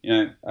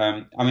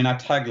 our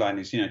tagline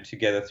is,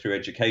 together through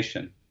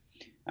education.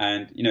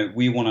 And,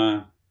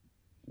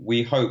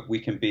 we hope we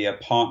can be a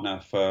partner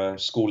for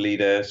school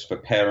leaders, for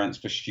parents,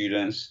 for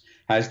students,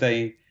 as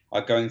they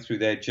are going through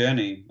their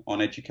journey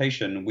on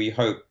education. We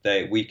hope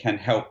that we can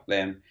help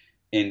them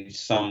in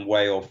some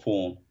way or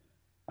form.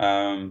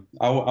 I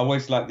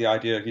always like the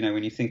idea of,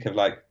 when you think of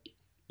like,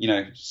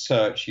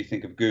 search, you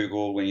think of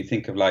Google. When you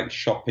think of like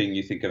shopping,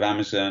 you think of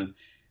Amazon.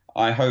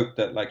 I hope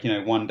that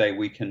one day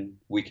we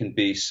can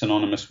be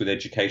synonymous with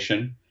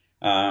education.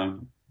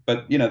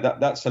 But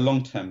that's a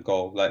long-term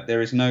goal. Like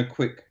there is no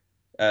quick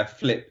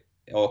flip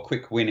or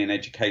quick win in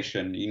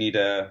education. You need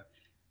a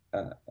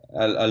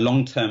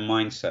long-term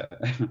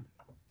mindset.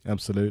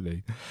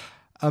 Absolutely.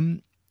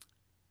 And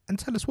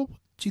tell us, what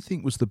do you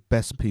think was the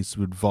best piece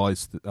of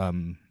advice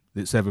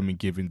that's ever been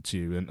given to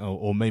you,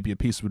 or maybe a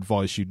piece of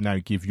advice you'd now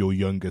give your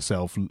younger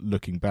self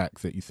looking back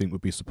that you think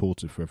would be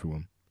supportive for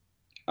everyone?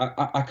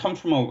 I come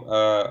from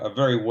a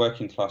very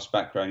working class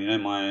background.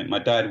 My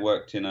dad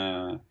worked in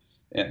a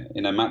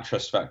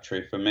mattress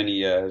factory for many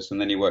years, and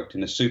then he worked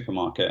in a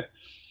supermarket.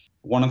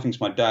 One of the things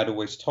my dad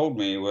always told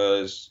me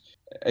was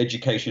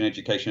education,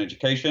 education,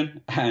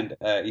 education. And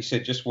he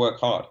said, just work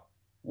hard,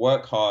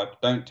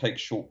 don't take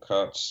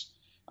shortcuts,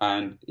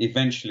 and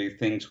eventually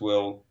things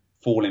will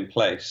fall in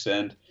place.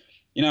 And,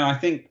 I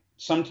think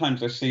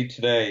sometimes I see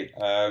today,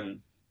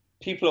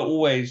 people are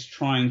always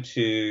trying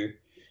to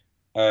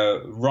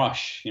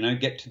rush,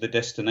 get to the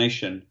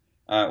destination,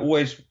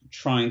 always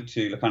trying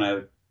to kind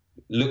of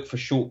look for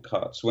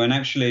shortcuts, when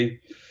actually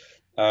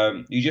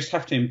you just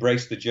have to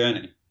embrace the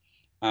journey.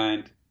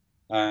 And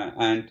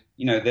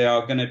there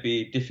are going to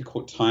be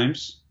difficult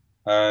times.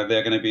 There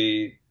are going to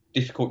be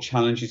difficult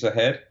challenges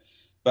ahead,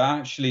 but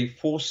actually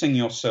forcing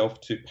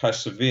yourself to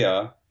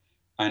persevere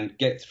and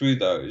get through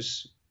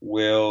those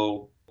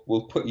will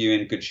put you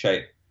in good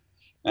shape.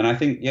 And I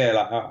think,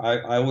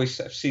 I always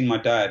have seen my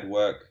dad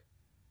work,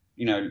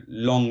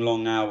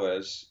 long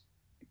hours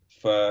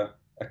for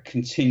a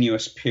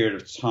continuous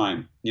period of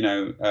time.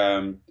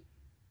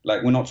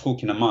 Like we're not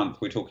talking a month,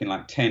 we're talking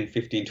like 10,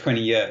 15,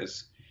 20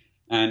 years.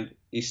 And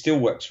he still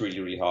works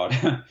really, really hard.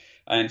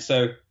 And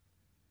so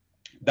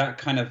that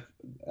kind of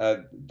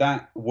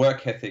that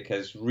work ethic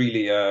has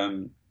really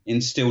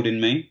instilled in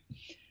me.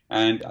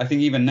 And I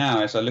think even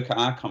now, as I look at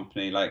our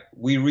company, like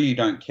we really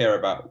don't care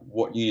about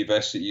what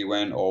university you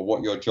went or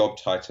what your job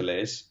title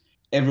is.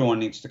 Everyone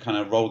needs to kind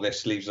of roll their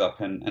sleeves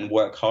up and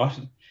work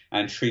hard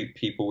and treat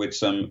people with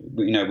some,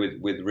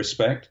 with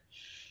respect.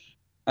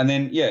 And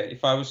then,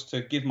 if I was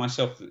to give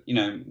myself,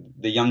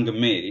 the younger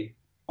me,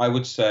 I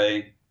would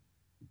say,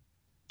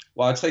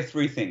 well, I'd say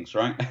three things,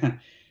 right?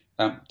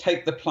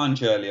 Take the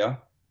plunge earlier.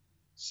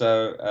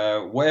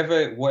 So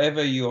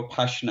whatever you're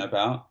passionate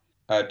about,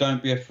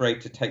 don't be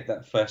afraid to take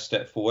that first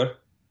step forward.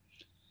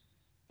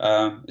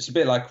 It's a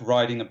bit like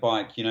riding a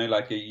bike, when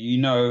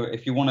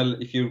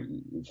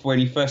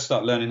you first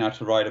start learning how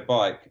to ride a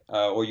bike,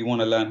 or you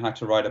want to learn how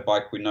to ride a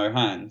bike with no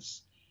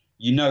hands,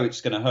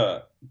 it's going to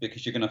hurt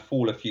because you're going to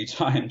fall a few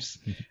times.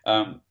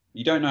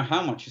 You don't know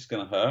how much it's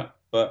going to hurt,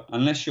 but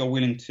unless you're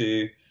willing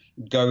to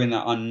go in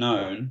that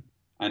unknown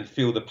and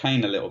feel the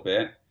pain a little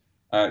bit,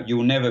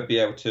 you'll never be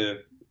able to,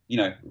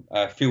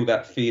 feel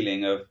that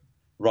feeling of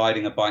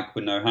riding a bike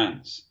with no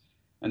hands.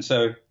 And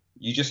so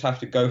you just have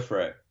to go for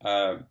it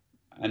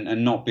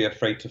and not be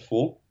afraid to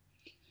fall.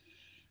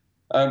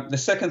 The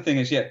second thing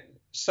is,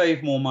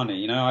 save more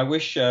money. I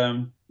wish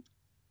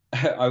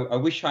I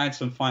wish I had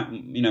some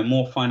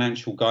more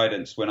financial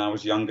guidance when I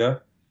was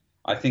younger.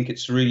 I think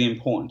it's really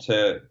important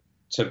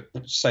to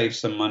save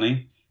some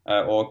money,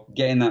 or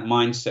get in that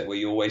mindset where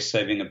you're always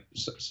saving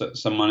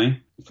some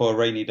money for a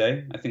rainy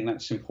day. I think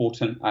that's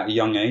important at a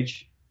young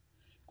age.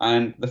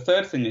 And the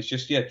third thing is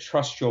just,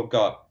 trust your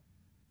gut.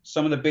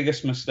 Some of the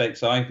biggest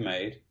mistakes I've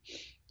made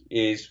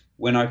is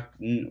when I've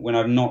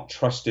not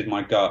trusted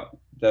my gut.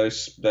 The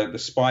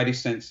spidey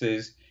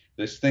senses,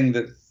 the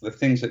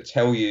things that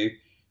tell you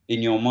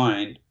in your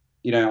mind.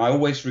 I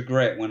always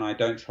regret when I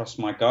don't trust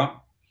my gut.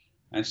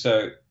 And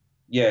so,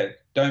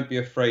 don't be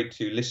afraid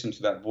to listen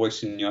to that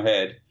voice in your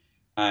head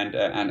and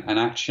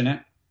action it.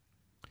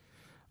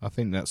 I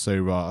think that's so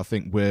right. I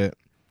think we're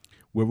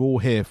all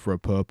here for a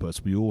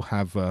purpose. We all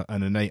have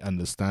an innate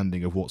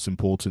understanding of what's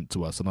important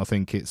to us. And I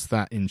think it's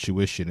that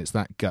intuition, it's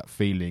that gut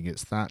feeling,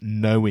 it's that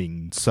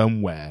knowing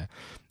somewhere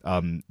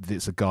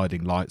that's a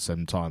guiding light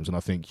sometimes. And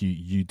I think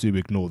you do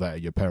ignore that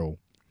at your peril.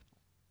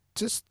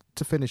 Just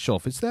to finish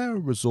off, is there a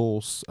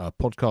resource, a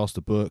podcast,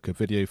 a book, a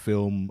video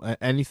film,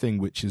 anything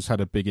which has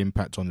had a big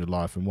impact on your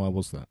life, and why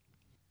was that?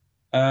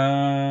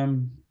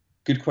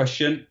 Good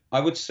question. I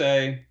would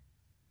say,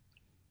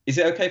 is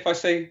it okay if I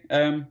say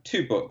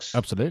 2 books?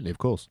 Absolutely, of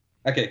course.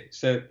 Okay,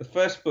 so the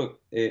first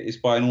book is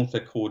by an author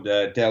called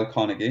Dale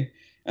Carnegie,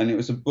 and it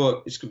was a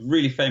book, it's a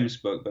really famous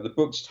book, but the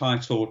book's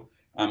titled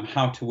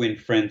How to Win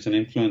Friends and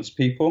Influence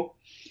People.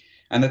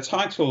 And the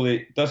title,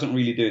 it doesn't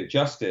really do it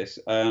justice,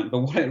 but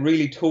what it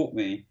really taught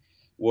me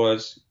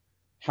was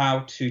how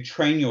to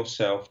train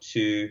yourself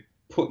to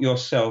put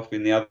yourself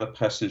in the other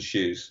person's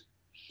shoes.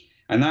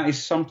 And that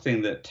is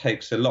something that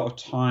takes a lot of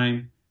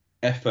time,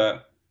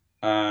 effort,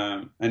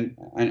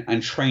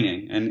 and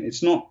training. And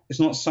it's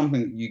not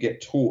something that you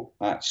get taught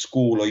at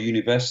school or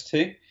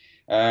university,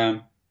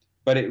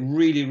 but it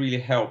really, really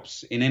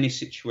helps in any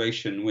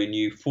situation when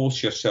you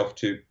force yourself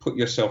to put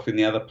yourself in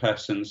the other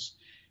person's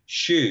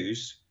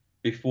shoes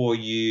before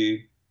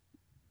you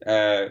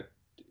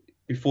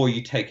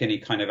take any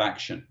kind of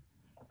action.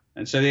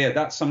 And so,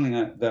 that's something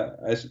that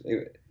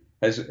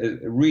has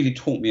really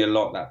taught me a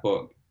lot, that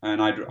book,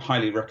 and I'd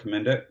highly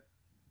recommend it.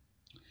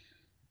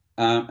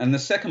 And the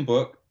second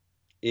book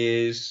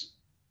is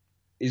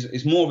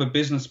more of a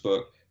business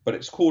book, but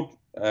it's called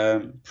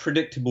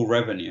Predictable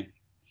Revenue.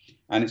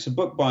 And it's a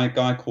book by a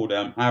guy called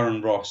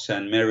Aaron Ross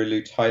and Mary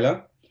Lou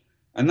Tyler.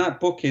 And that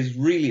book is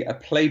really a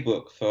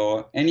playbook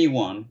for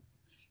anyone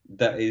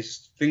that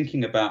is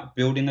thinking about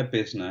building a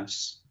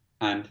business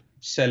and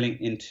selling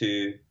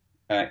into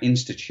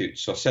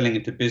institutes or selling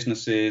into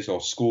businesses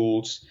or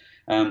schools.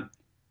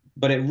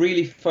 But it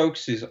really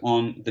focuses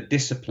on the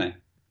discipline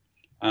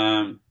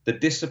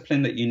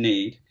that you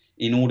need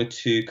in order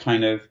to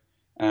kind of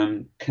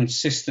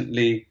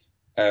consistently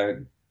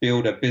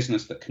build a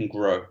business that can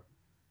grow.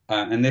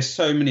 And there's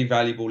so many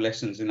valuable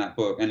lessons in that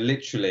book. And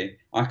literally,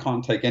 I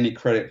can't take any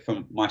credit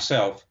for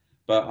myself,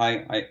 but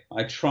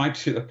I try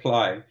to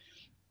apply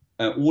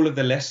all of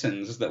the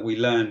lessons that we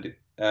learned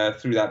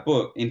through that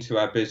book into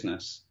our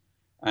business.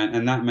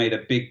 And that made a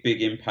big,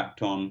 big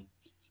impact on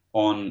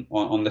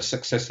the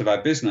success of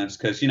our business.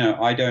 Because,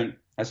 I don't,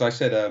 as I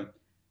said,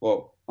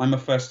 I'm a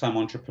first-time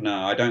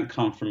entrepreneur. I don't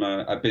come from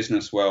a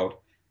business world.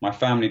 My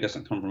family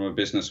doesn't come from a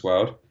business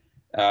world.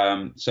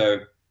 So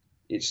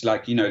it's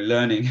like,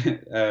 learning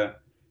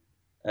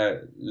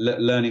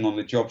on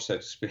the job, so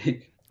to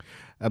speak.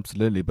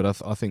 Absolutely.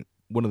 But I think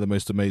one of the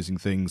most amazing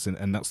things,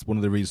 and that's one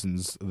of the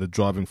reasons, the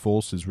driving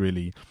forces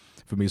really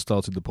for me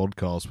started the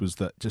podcast, was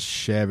that just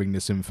sharing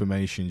this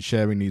information,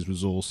 sharing these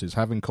resources,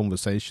 having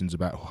conversations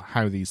about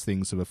how these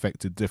things have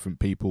affected different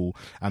people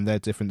and their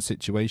different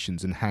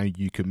situations and how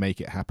you can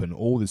make it happen.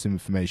 All this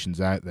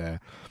information's out there.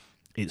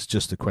 It's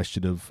just a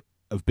question of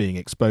being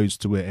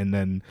exposed to it and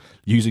then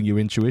using your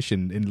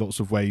intuition in lots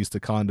of ways to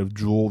kind of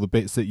draw the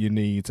bits that you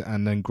need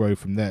and then grow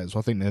from there. So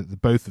I think that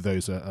both of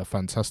those are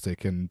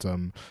fantastic,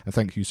 and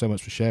thank you so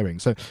much for sharing.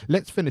 So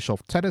let's finish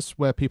off. Tell us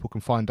where people can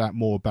find out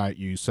more about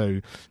you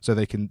so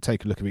they can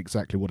take a look at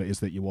exactly what it is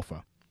that you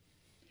offer.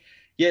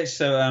 Yes,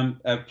 so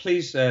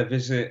please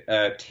visit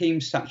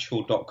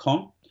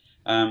teamsatchel.com.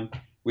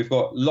 We've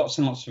got lots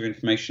and lots of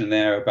information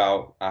there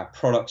about our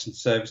products and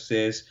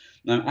services.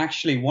 Now,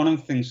 actually, one of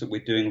the things that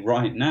we're doing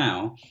right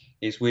now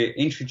is we're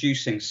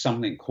introducing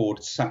something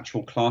called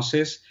Satchel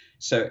Classes.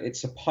 So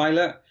it's a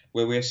pilot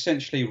where we're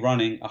essentially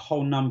running a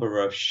whole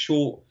number of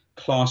short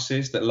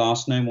classes that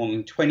last no more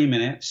than 20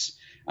 minutes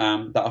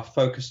that are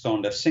focused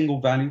on a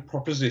single value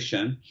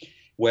proposition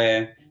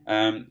where,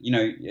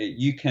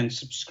 you can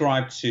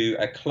subscribe to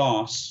a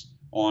class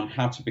on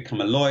how to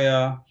become a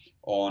lawyer,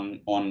 on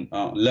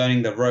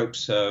learning the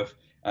ropes of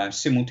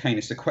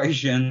simultaneous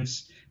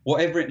equations,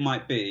 whatever it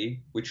might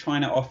be. We're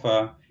trying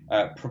to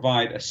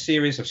provide a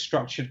series of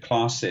structured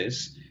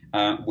classes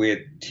with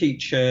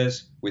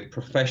teachers, with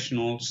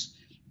professionals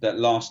that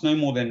last no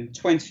more than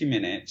 20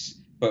 minutes,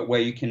 but where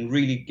you can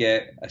really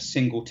get a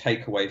single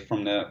takeaway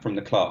from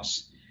the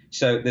class.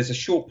 So there's a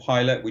short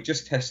pilot. We're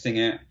just testing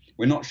it.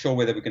 We're not sure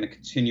whether we're going to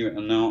continue it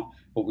or not,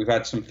 but we've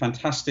had some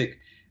fantastic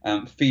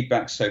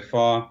feedback so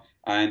far.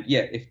 And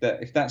yeah,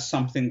 if that's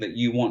something that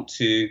you want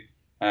to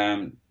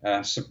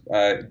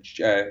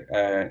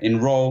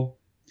enroll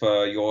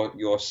for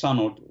your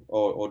son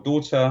or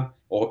daughter,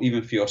 or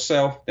even for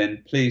yourself,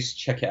 then please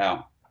check it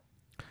out.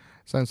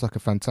 Sounds like a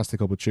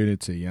fantastic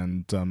opportunity,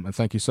 and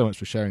thank you so much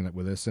for sharing that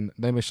with us. And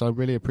Naimish, I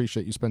really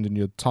appreciate you spending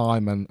your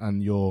time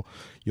and your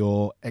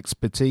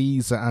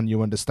expertise and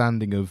your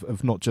understanding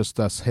of not just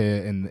us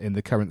here in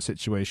the current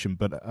situation,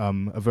 but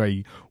a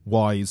very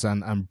wise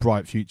and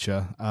bright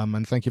future.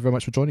 And thank you very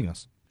much for joining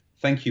us.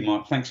 Thank you,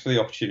 Mark. Thanks for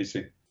the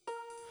opportunity.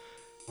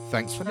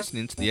 Thanks for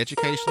listening to the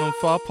Education on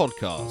Fire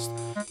podcast.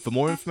 For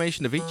more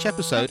information of each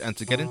episode and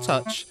to get in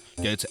touch,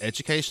 go to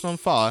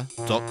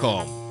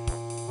educationonfire.com.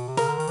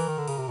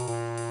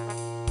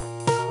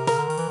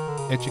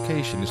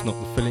 Education is not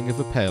the filling of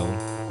a pail,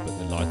 but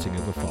the lighting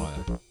of a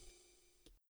fire.